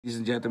Ladies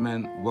and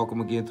gentlemen,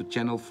 welcome again to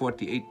channel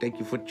 48. Thank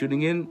you for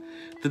tuning in.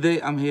 Today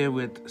I'm here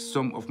with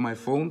some of my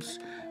phones,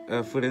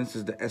 for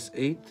instance the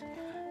S8,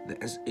 the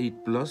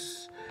S8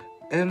 Plus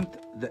and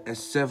the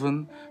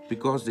S7,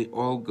 because they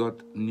all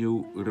got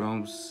new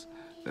ROMs.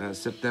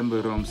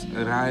 September ROMs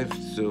arrived,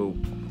 so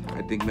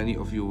I think many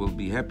of you will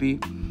be happy.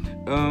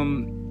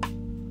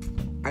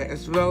 I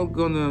as well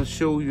gonna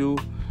show you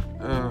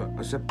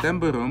a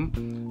September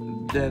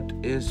ROM that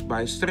is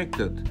by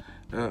Sept,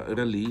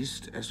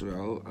 released as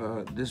well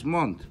this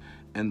month.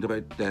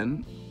 Android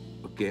 10.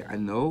 Okay, I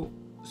know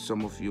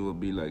some of you will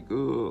be like,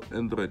 oh,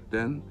 Android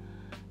 10,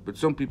 but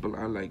some people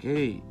are like,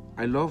 hey,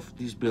 I love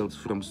these builds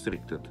from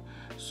Sept.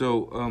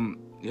 So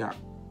yeah,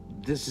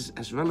 this is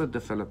as well a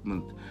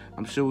development.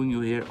 I'm showing you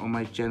here on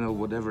my channel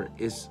whatever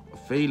is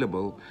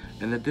available,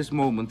 and at this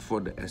moment for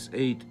the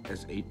S8,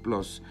 S8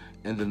 Plus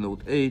and the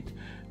Note 8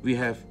 we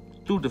have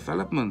two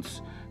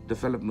developments.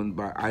 Development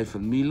by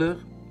Ivan Meler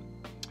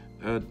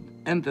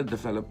and a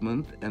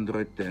development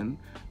Android 10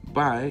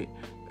 by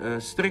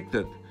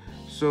Sept.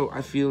 So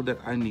I feel that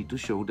I need to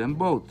show them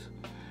both.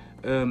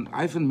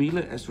 Ivan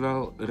Meler as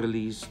well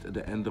released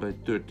the Android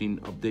 13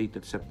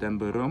 updated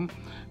September ROM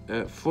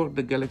for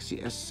the Galaxy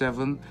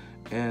S7,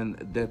 and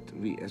that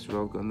we as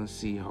well gonna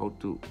see how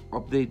to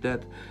update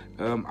that.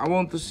 I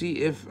want to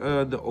see if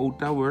the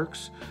OTA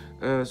works,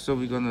 so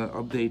we're gonna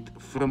update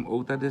from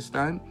OTA this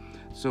time.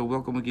 So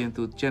welcome again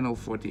to channel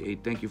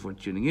 48. Thank you for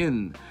tuning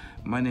in.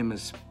 My name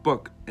is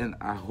Puck, and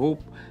I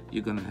hope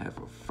you're gonna have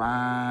a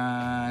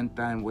fun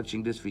time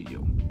watching this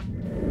video.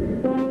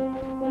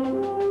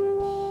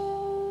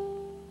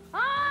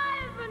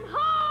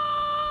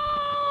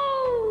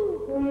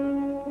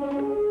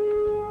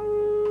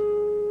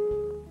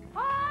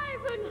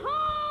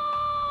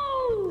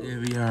 There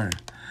we are,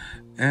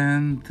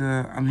 and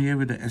I'm here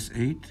with the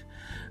S8,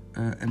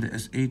 and the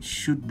S8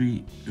 should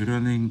be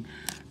running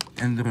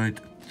Android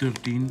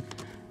 13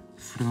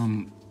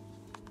 from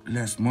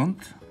last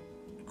month,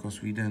 because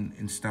we then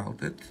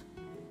installed it.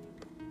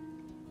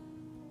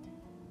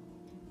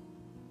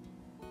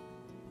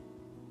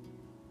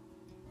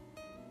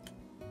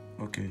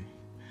 Okay,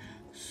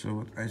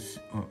 so what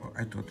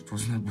I thought it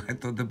was not, I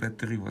thought the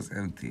battery was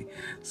empty.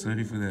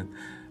 Sorry for that.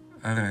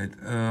 All right,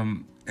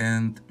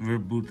 and we're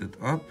booted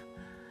up.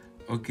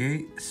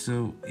 Okay,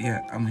 so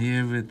yeah, I'm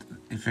here with,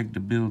 in fact, the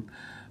build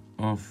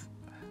of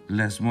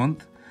last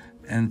month,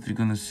 and we're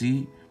gonna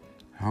see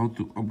how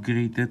to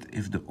upgrade it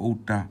if the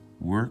OTA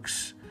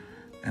works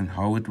and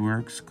how it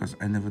works, because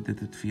I never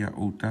did it via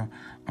OTA.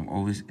 I'm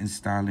always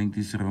installing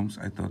these ROMs.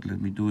 I thought,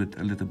 let me do it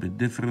a little bit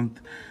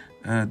different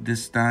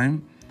this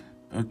time.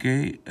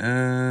 Okay,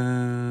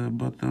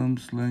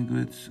 buttons,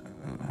 language,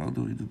 how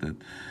do we do that?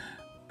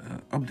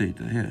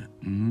 Updater here,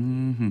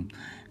 and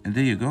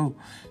there you go.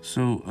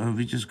 So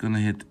we're just gonna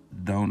hit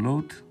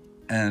download,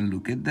 and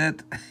look at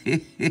that.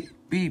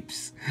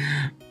 Peeps,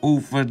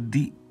 over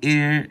the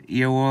air,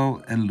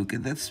 y'all, and look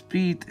at that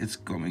speed. It's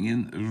coming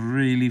in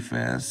really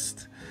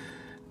fast.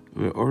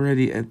 We're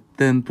already at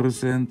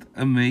 10%.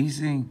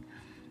 Amazing,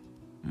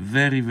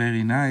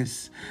 very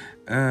nice.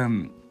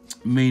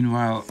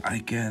 Meanwhile, I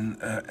can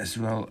as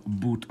well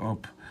boot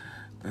up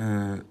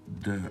the,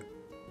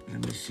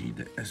 let me see,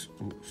 the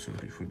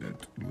sorry for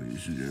that,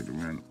 ladies and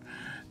gentlemen,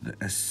 the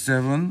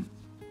S7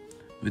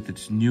 with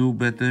its new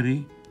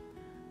battery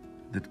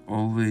that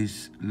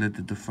always let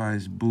the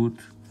device boot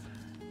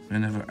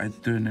whenever I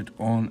turn it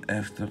on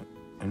after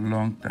a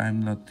long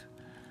time, not,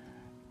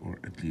 or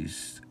at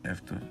least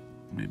after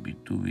maybe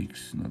 2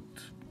 weeks not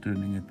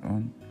turning it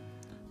on.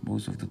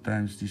 Most of the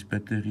times these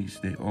batteries,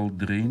 they all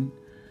drain,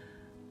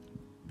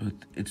 but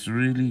it's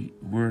really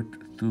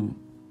worth to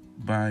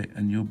buy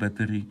a new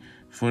battery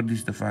for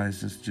these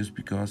devices, just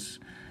because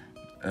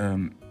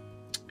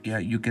yeah,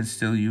 you can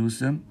still use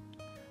them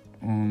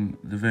on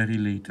the very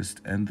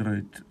latest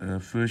Android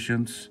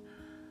versions.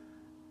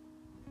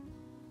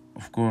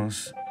 Of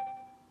course,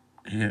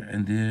 here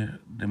and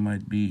there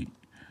might be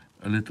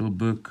a little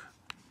bug,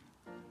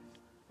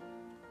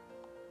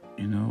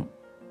 you know.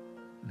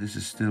 This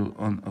is still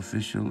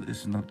unofficial.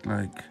 It's not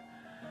like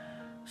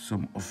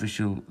some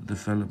official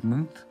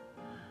development.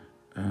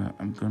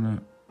 I'm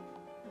gonna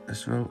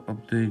as well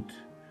update.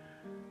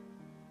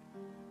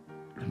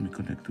 Let me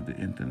connect to the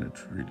internet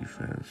really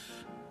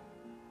fast.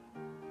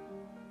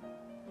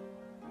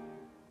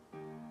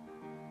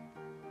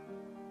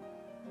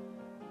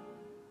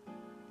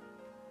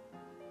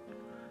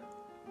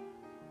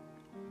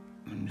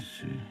 Let me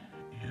see.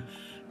 Yes.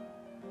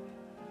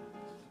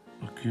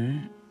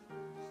 Okay.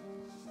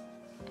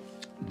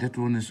 That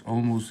one is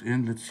almost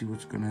in. Let's see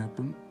what's gonna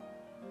happen.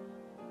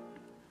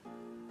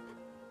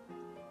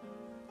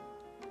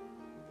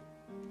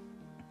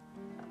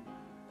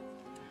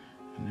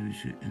 And then we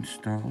say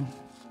install.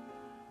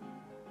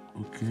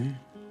 Okay.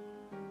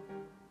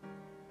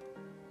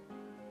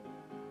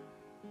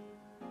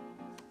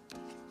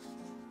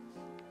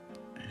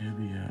 Here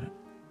we are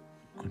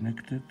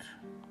connected.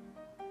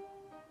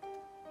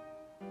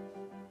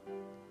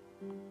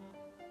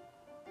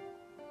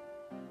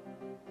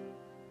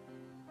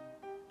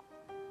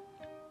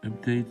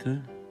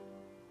 Updaten.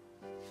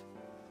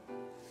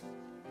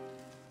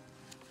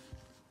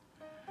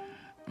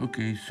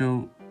 Okay,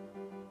 so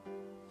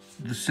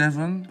the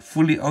 7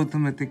 fully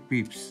automatic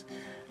peeps.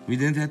 We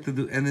didn't have to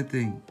do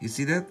anything. You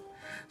see that?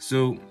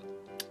 So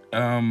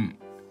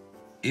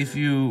if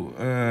you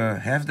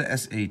have the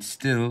S8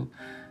 still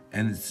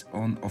and it's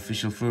on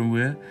official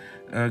firmware,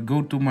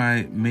 go to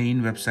my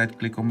main website,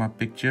 click on my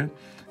picture,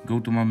 go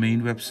to my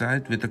main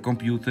website with a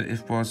computer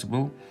if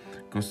possible,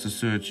 because the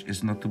search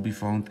is not to be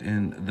found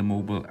in the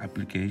mobile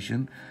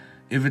application.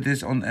 If it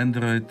is on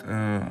Android,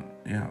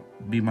 yeah,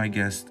 be my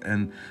guest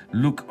and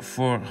look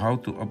for how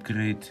to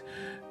upgrade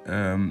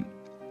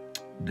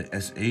the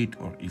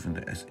S8 or even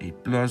the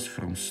S8 Plus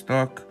from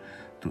stock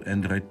to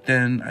Android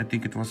 10, I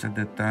think it was at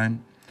that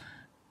time,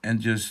 and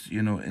just,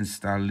 you know,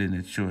 install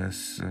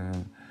LineageOS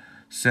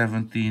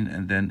 17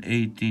 and then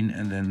 18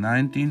 and then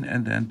 19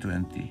 and then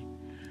 20.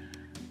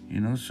 You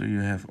know, so you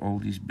have all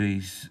these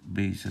base,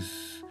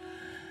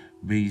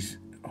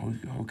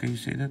 how can you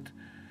say that?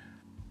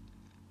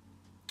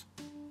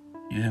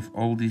 You have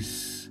all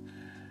these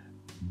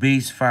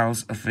base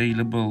files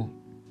available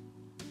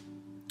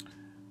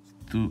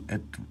to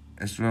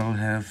as well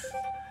have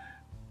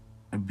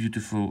a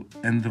beautiful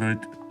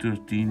Android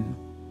 13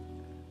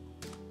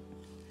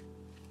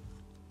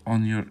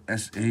 on your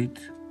S8.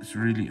 It's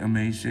really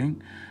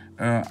amazing.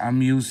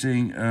 I'm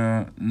using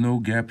no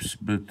gaps,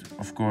 but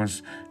of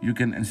course you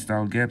can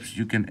install gaps.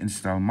 You can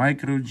install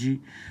micro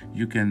G,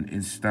 you can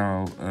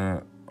install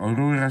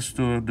Aurora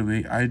Store the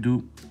way I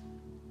do,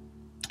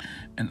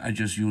 and I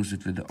just use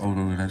it with the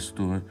Aurora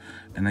Store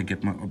and I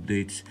get my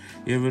updates.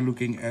 Here we're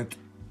looking at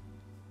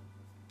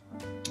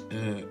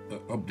an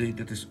update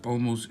that is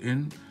almost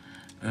in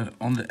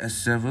on the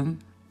S7.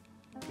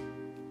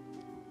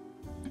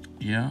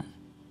 Yeah,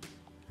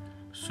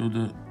 so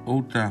the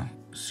OTA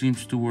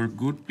seems to work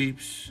good,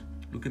 peeps.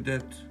 Look at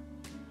that,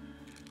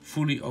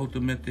 fully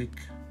automatic.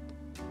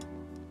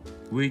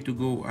 Way to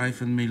go,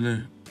 Ivan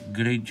Meler,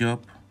 great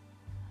job,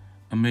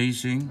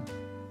 amazing.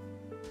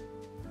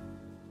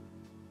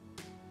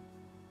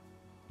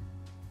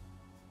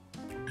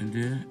 And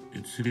there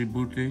it's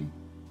rebooting.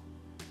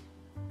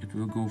 It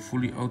will go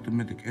fully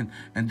automatic, and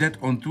that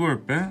on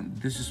twerp, eh?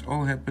 This is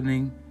all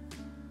happening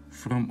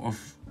from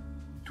off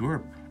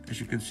twerp, as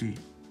you can see,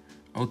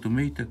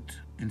 automated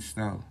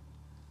install.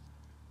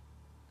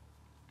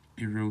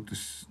 He wrote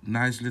this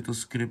nice little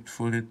script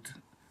for it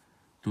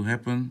to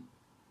happen,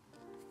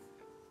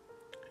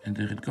 and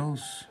there it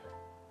goes.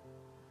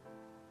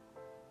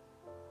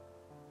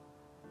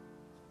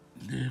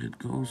 There it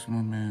goes,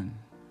 my man.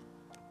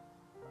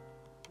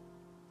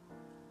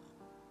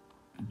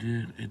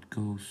 There it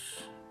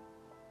goes.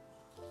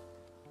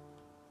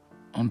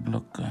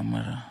 Unblock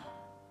camera.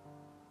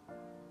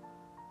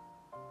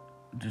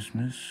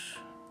 Dismiss.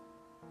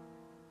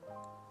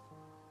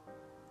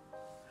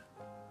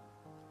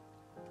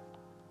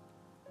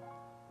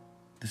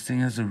 This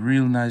thing has a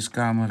real nice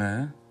camera,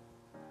 eh?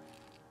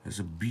 It's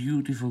a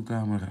beautiful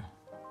camera.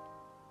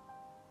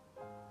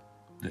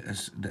 The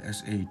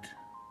S8.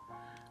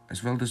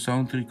 As well, the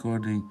sound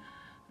recording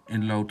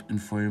in loud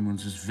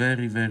environments is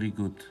very, very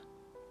good.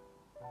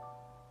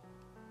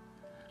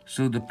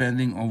 So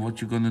depending on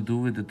what you're gonna do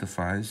with the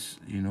device,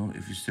 you know,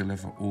 if you still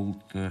have an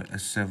old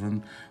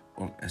S7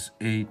 or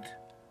S8,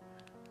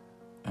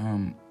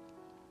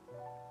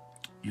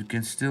 you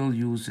can still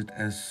use it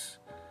as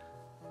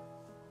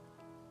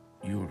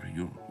your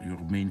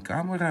main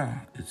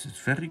camera. It's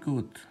very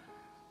good.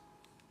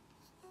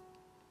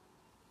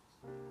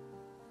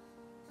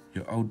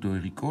 Your outdoor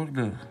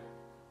recorder,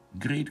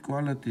 great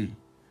quality.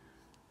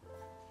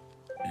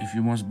 If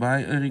you must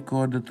buy a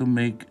recorder to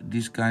make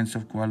these kinds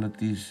of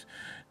qualities,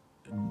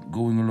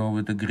 going along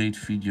with a great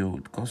video,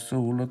 it costs a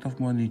whole lot of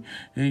money.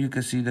 Here you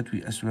can see that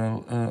we as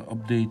well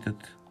updated.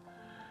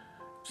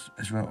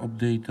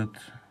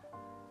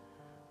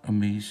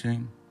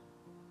 Amazing,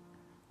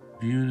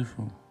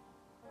 beautiful.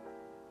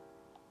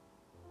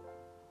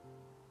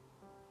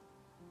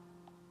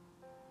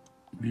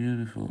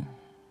 Beautiful.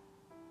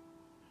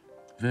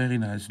 Very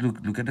nice.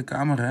 Look at the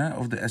camera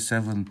of the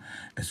S7.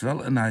 As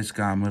well a nice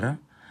camera.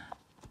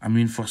 I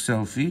mean, for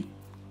selfie.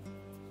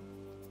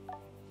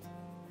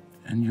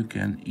 And you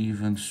can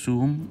even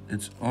zoom.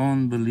 It's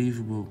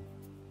unbelievable.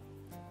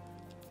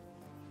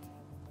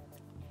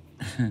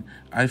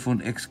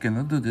 iPhone X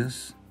cannot do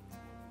this.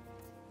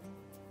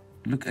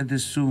 Look at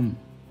this zoom.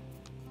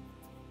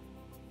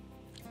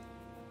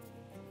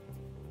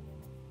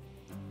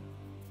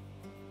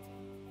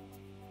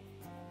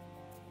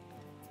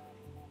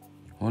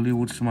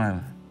 Hollywood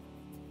smile.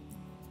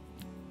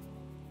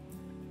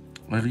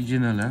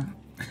 Original, eh?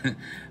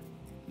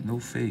 No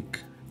fake.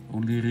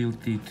 Only real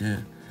teeth,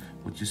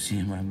 what you see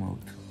in my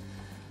mouth.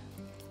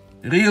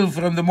 Real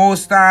from the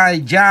Most High,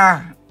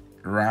 Jah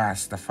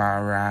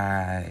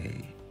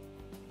Rastafari.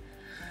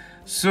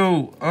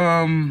 So,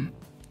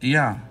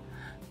 yeah.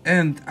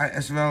 And I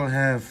as well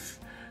have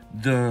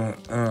the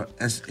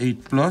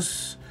S8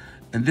 Plus.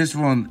 And this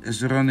one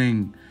is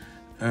running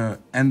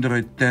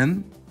Android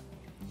 10.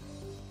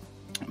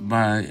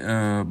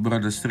 By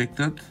Brother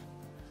Stricted.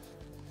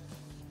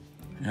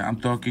 Yeah, I'm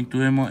talking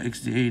to him on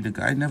XDA. The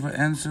guy never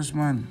answers,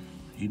 man.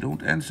 He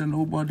don't answer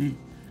nobody.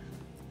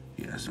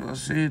 He as well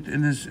say it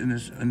in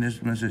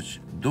his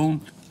message. Don't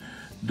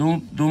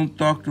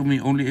talk to me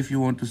only if you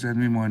want to send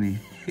me money.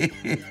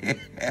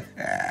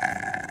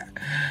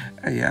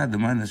 Yeah, the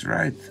man is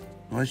right.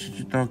 Why should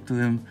you talk to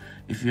him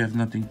if you have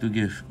nothing to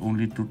give,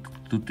 only to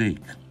take?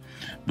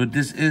 But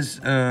this is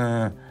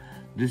the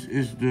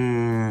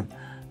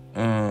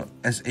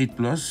S8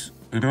 Plus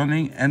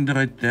running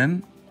Android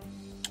 10.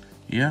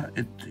 Yeah,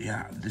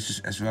 this is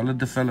as well a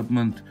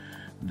development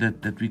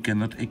that we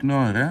cannot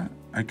ignore. Eh?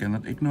 I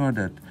cannot ignore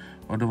that.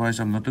 Otherwise,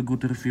 I'm not a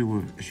good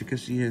reviewer. As you can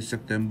see here,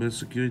 September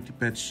security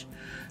patch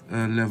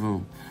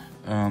level,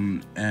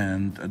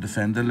 and the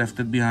vendor left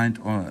it behind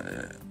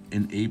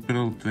in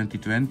April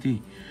 2020.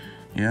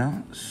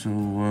 Yeah,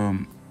 so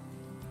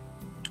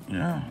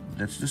yeah,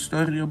 that's the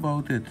story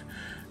about it.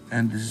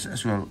 And this is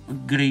as well a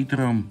great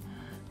ROM.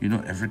 You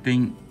know,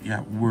 everything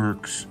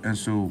works, and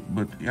so,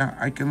 but yeah,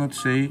 I cannot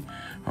say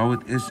how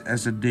it is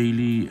as a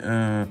daily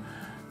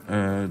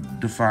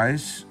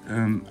device.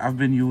 I've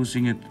been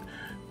using it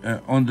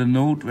on the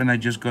Note. When I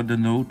just got the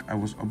Note, I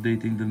was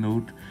updating the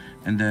Note,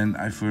 and then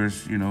I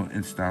first,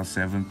 installed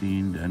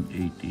 17, then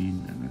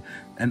 18,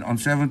 and on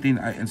 17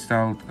 I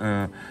installed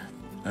the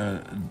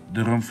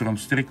ROM from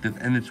Stricted,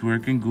 and it's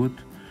working good.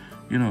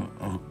 You know,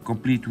 a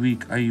complete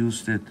week I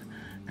used it,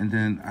 and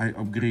then I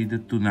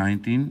upgraded to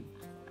 19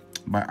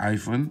 by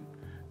iPhone,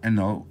 and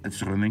now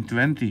it's running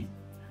 20.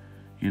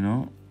 You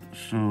know,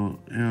 so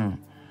yeah.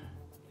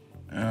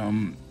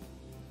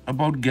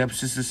 About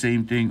gaps is the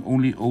same thing.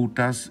 Only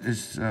OTAs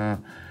is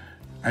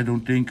I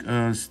don't think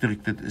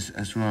Stricted is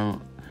as well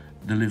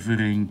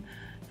delivering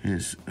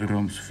his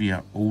ROMs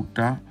via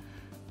OTA.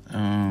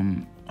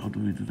 How do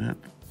we do that?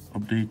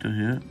 Updater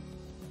here.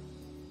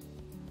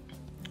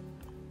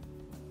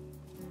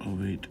 Oh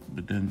wait,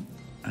 but then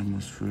I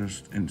must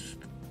first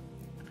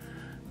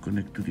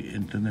connect to the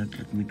internet.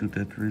 Let me do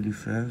that really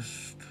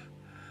fast.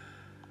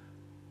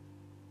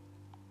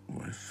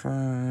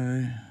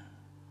 Wi-Fi.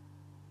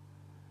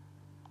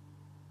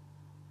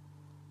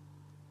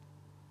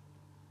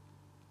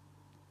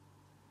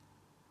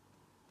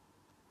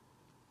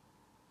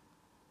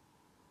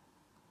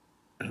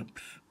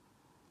 Oops.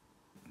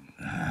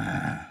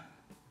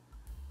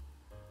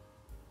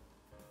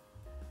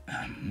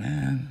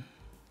 Man.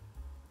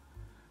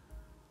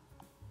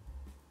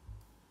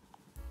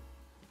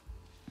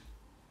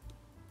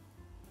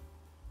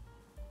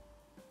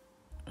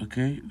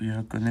 Okay, we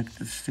are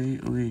connected. Stay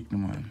awake,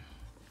 man.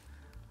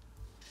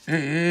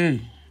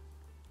 Hey,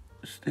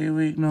 stay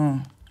awake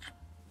now.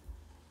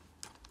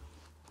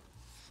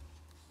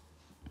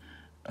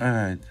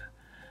 Alright.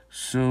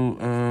 So,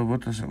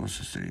 what was I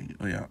saying?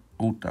 Oh yeah,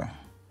 OTA.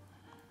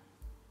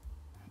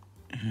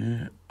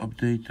 Here,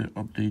 updater.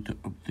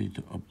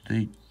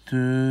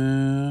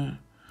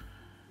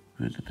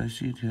 Where did I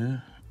see it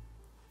here?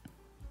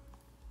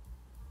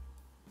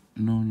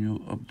 No new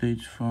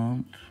updates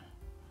found.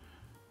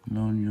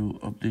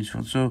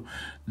 So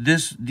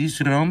these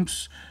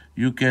ROMs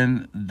you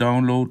can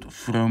download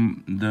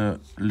from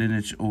the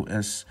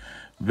LineageOS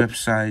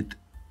website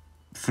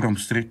from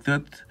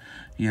Stricted.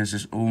 He has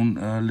his own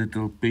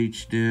little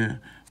page there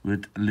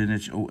with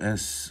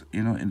LineageOS,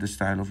 in the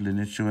style of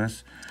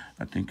LineageOS.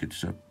 I think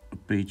it's a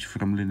page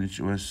from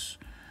LineageOS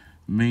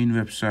main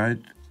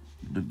website,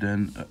 but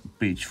then a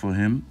page for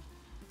him.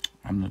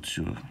 I'm not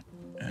sure,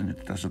 and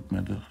it doesn't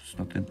matter. It's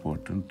not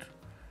important.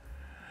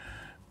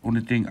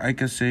 Only thing I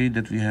can say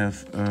that we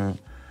have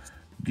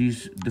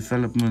these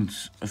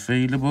developments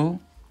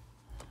available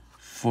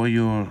for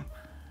your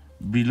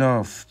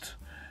beloved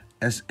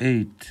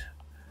S8,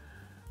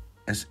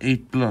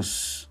 S8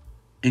 Plus,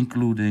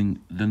 including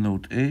the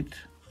Note 8.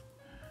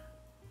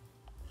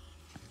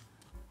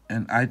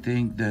 And I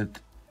think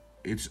that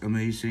it's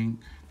amazing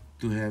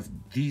to have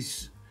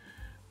these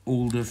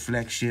older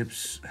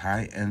flagships,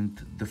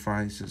 high-end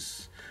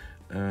devices,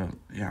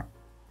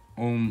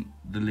 on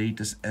the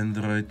latest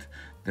Android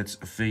that's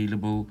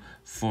available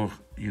for,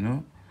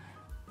 in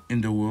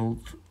the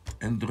world.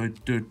 Android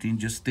 13,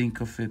 just think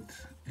of it.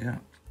 Yeah,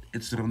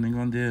 it's running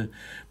on there.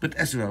 But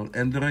as well,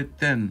 Android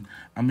 10,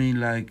 I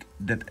mean, like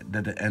that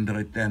the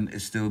Android 10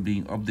 is still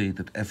being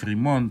updated every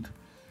month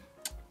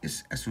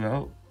is as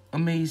well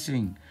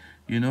amazing.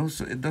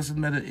 So it doesn't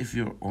matter if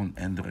you're on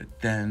Android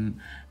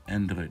 10,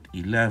 Android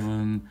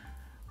 11,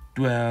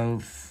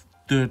 12,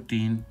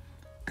 13,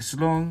 as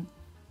long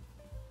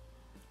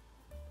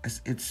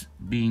as it's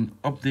being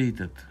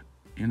updated.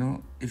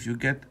 If you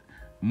get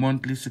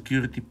monthly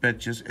security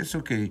patches, it's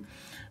okay.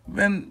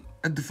 When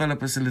a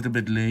developer is a little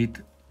bit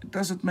late, it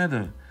doesn't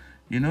matter.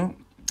 The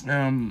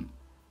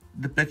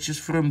patches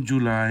from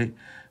July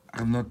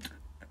are not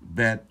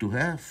bad to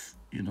have.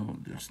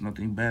 There's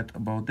nothing bad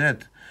about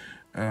that.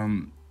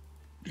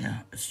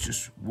 It's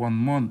just 1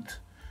 month.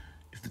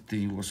 If the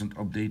thing wasn't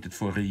updated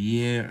for a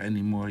year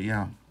anymore,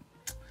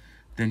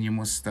 then you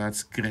must start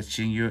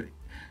scratching your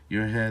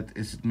head.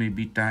 Is it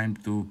maybe time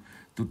to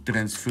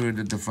transfer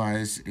the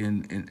device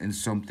in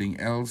something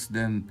else?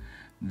 Then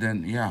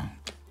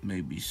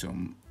maybe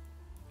some,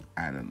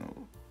 I don't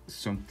know,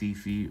 some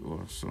TV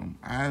or some,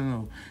 I don't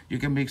know. You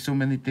can make so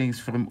many things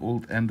from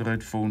old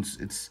Android phones.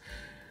 It's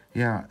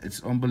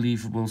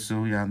unbelievable.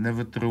 So yeah,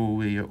 never throw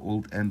away your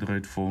old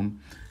Android phone,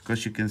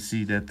 because you can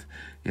see that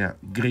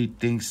great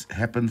things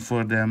happen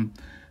for them.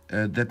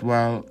 That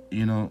while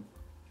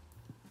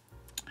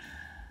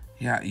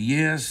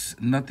years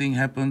nothing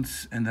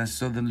happens, and then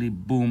suddenly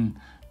boom,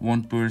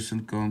 one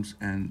person comes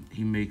and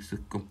he makes a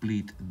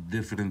complete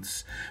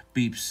difference.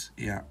 Peeps,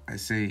 I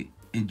say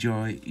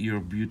enjoy your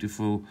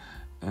beautiful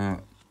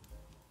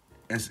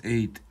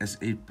S8,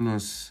 S8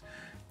 Plus,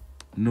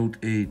 Note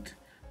 8,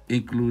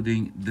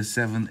 including the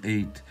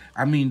 7-8.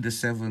 I mean the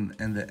 7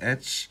 and the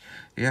Edge.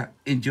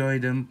 Enjoy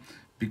them,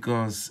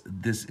 because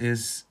this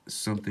is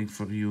something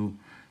for you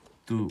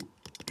to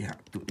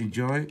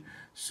enjoy.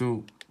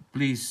 So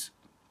please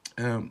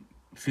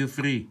feel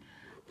free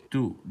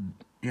to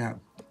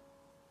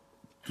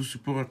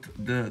support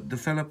the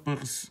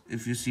developers.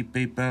 If you see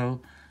PayPal,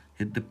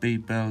 hit the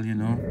PayPal,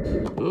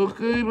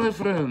 Okay, my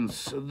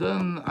friends,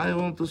 then I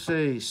want to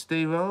say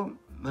stay well.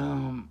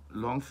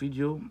 Long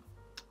video,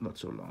 not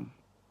so long.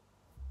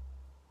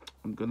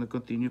 I'm gonna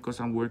continue because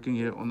I'm working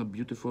here on a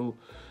beautiful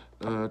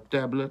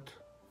tablet.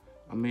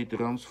 I made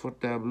ROMs for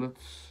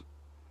tablets,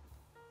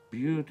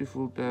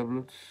 beautiful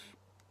tablets.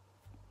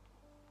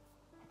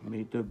 I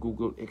made the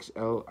Google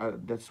XL.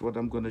 That's what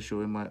I'm gonna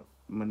show in my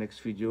next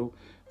video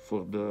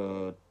for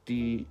the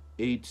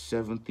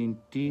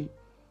T817T.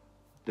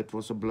 That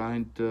was a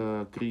blind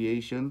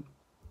creation.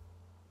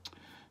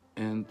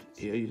 And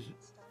here you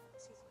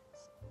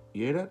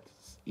hear that?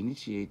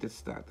 Initiated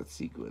started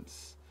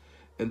sequence.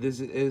 And this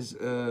is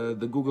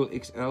the Google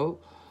XL,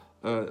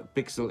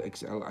 Pixel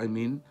XL, I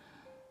mean.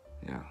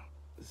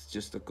 It's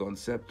just a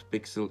concept,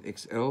 Pixel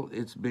XL.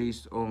 It's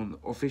based on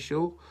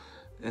official,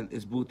 and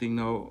it's booting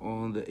now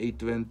on the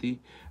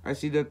 820. I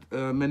see that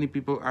many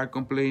people are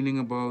complaining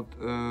about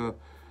the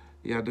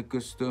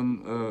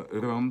custom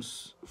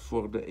ROMs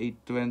for the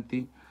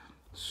 820.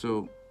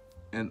 So,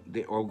 and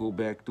they all go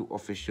back to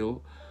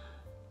official.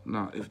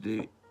 Now, if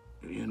they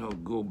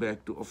go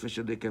back to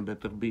official, they can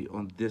better be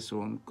on this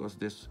one, because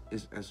this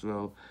is as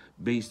well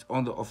based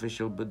on the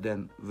official, but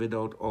then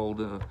without all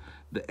the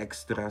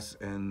extras.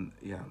 And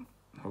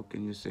how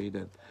can you say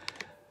that?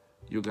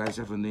 You guys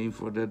have a name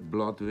for that,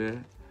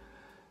 bloatware.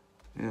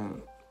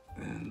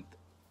 And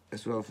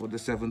as well for the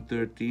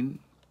 713.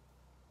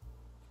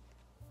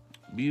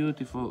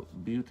 Beautiful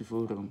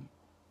ROM.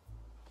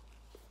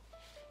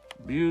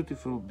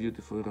 Beautiful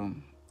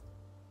ROM.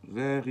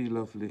 Very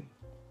lovely.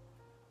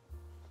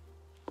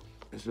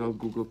 As well,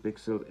 Google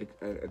Pixel,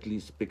 at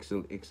least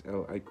Pixel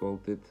XL, I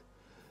called it.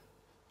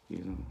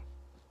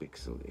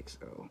 Pixel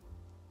XL.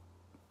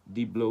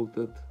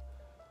 Debloated.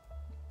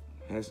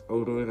 Has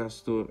Aurora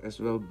Store as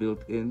well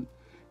built in.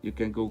 You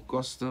can go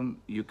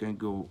custom, you can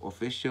go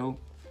official.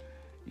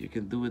 You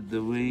can do it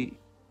the way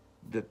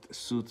that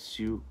suits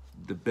you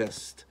the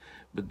best.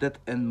 But that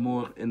and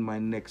more in my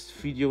next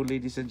video,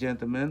 ladies and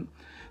gentlemen.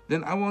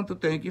 Then I want to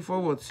thank you for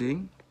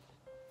watching.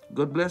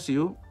 God bless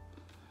you.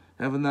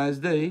 Have a nice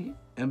day.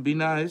 And be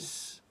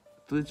nice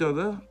to each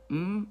other.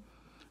 And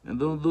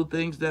don't do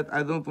things that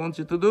I don't want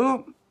you to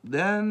do.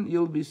 Then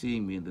you'll be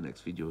seeing me in the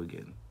next video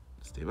again.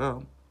 Stay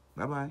well.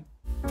 Bye-bye.